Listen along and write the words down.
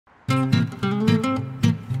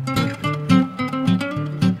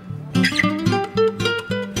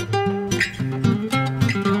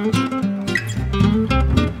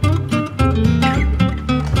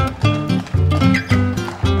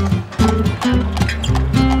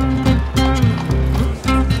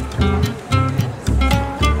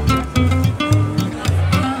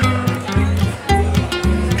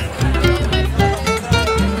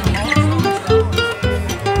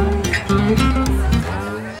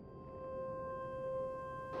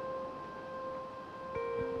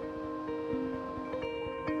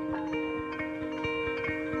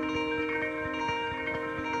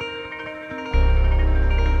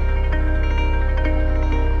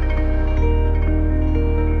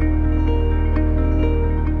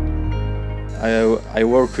I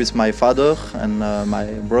work with my father and my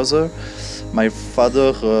brother. My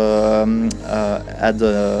father had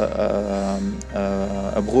a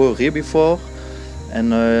brewery before,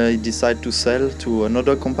 and he decided to sell to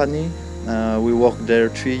another company. We worked there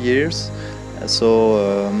 3 years,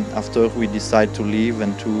 so after we decided to leave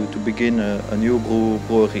and to begin a new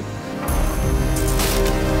brewery.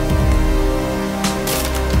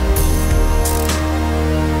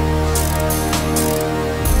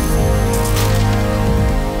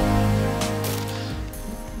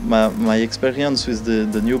 My experience with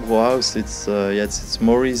the new Brewhouse, it's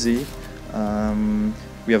more easy.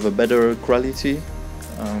 We have a better quality.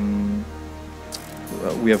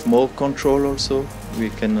 We have more control also. We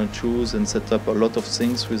can choose and set up a lot of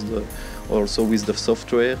things with the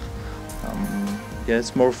software. Yeah,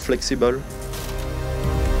 it's more flexible.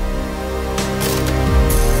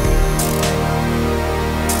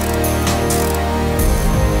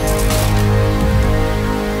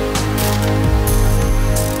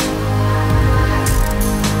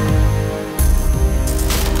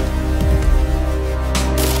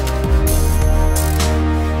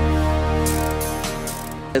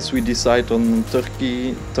 Yes, we decide on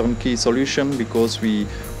turnkey solution because we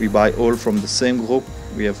buy all from the same group.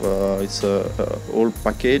 We have it's a all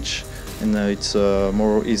package, and it's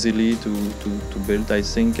more easily to build, I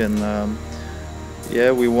think. And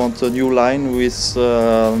yeah, we want a new line with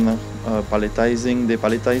palletizing,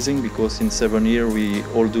 depalletizing, because in 7 years we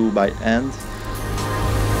all do by hand.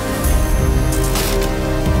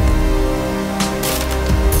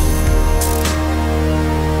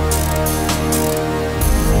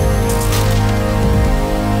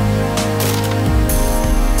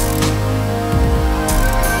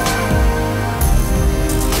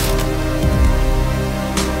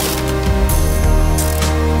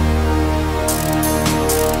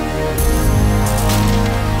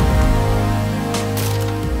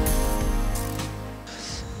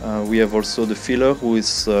 We have also the filler, who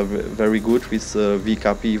is very good with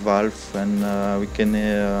VKP-valve, and we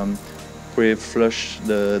can pre-flush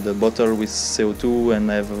the bottle with CO2 and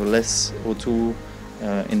have less O2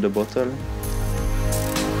 in the bottle.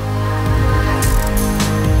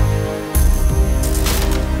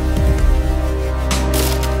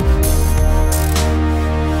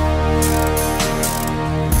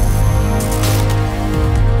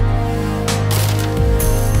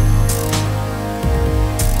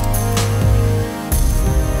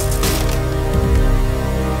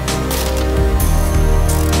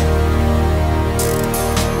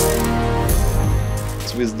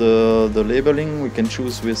 With the labeling, we can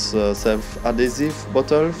choose with self-adhesive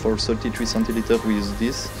bottle. For 33 centiliter we use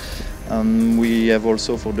this. We have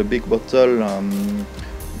also for the big bottle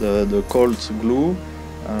the cold glue,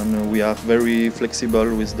 and we are very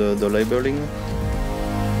flexible with the labeling.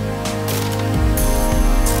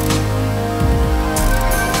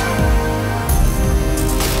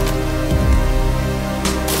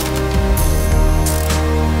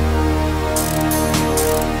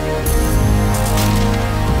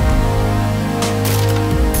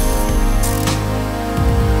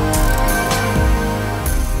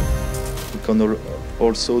 We can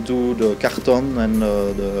also do the carton and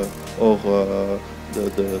the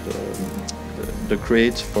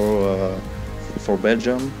crate for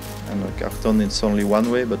Belgium. And the carton, it's only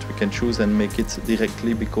one way, but we can choose and make it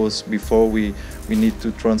directly, because before we need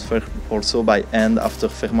to transfer also by hand after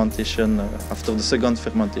fermentation, after the second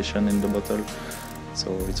fermentation in the bottle.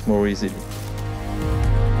 So it's more easy.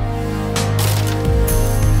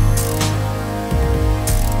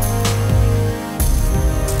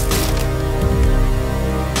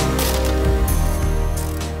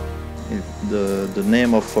 The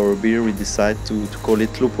name of our beer, we decided to call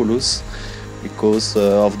it Lupulus because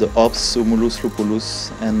of the hops Humulus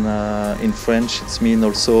lupulus, and in French it means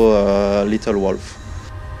also little wolf.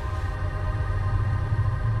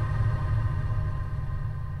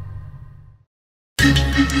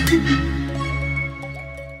 Thank you.